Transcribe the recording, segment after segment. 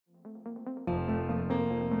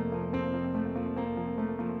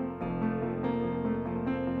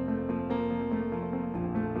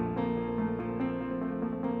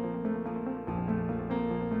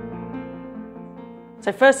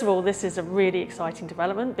So first of all, this is a really exciting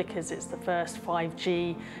development because it's the first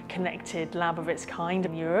 5G connected lab of its kind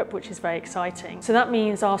in Europe, which is very exciting. So that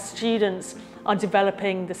means our students are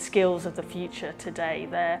developing the skills of the future today.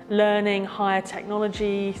 They're learning higher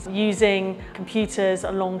technology, using computers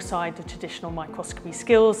alongside the traditional microscopy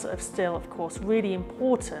skills that are still, of course, really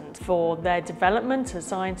important for their development as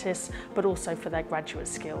scientists, but also for their graduate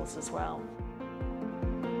skills as well.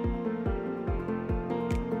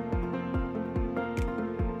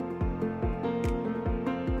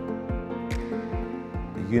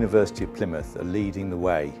 The University of Plymouth are leading the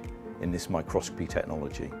way in this microscopy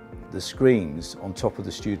technology. The screens on top of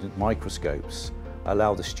the student microscopes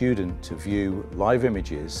allow the student to view live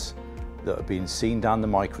images that are being seen down the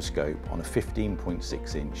microscope on a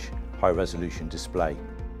 15.6-inch high-resolution display.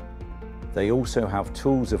 They also have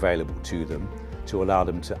tools available to them to allow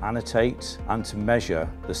them to annotate and to measure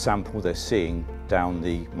the sample they're seeing down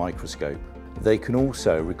the microscope. They can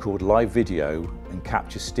also record live video and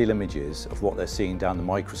capture still images of what they're seeing down the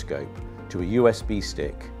microscope to a USB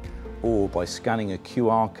stick, or by scanning a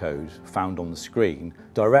QR code found on the screen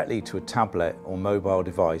directly to a tablet or mobile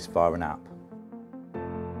device via an app.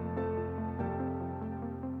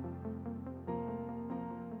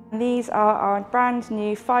 These are our brand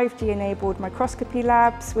new 5G enabled microscopy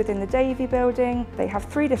labs within the Davy building. They have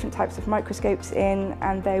 3 different types of microscopes in,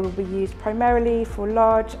 and they will be used primarily for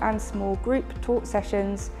large and small group taught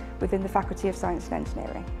sessions within the Faculty of Science and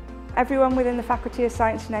Engineering. Everyone within the Faculty of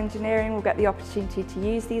Science and Engineering will get the opportunity to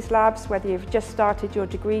use these labs, whether you've just started your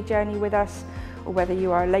degree journey with us or whether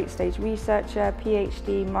you are a late-stage researcher,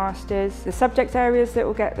 PhD, Masters. The subject areas that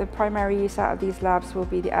will get the primary use out of these labs will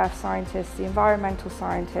be the earth scientists, the environmental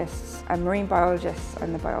scientists, and marine biologists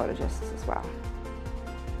and the biologists as well.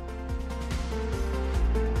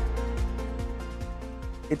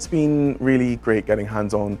 It's been really great getting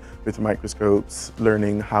hands-on with the microscopes,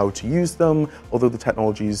 learning how to use them. Although the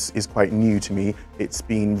technology is quite new to me, it's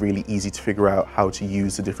been really easy to figure out how to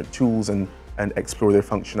use the different tools and explore their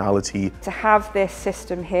functionality. To have this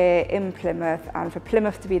system here in Plymouth, and for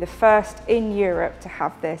Plymouth to be the first in Europe to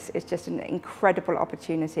have this, is just an incredible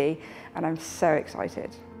opportunity, and I'm so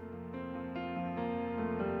excited.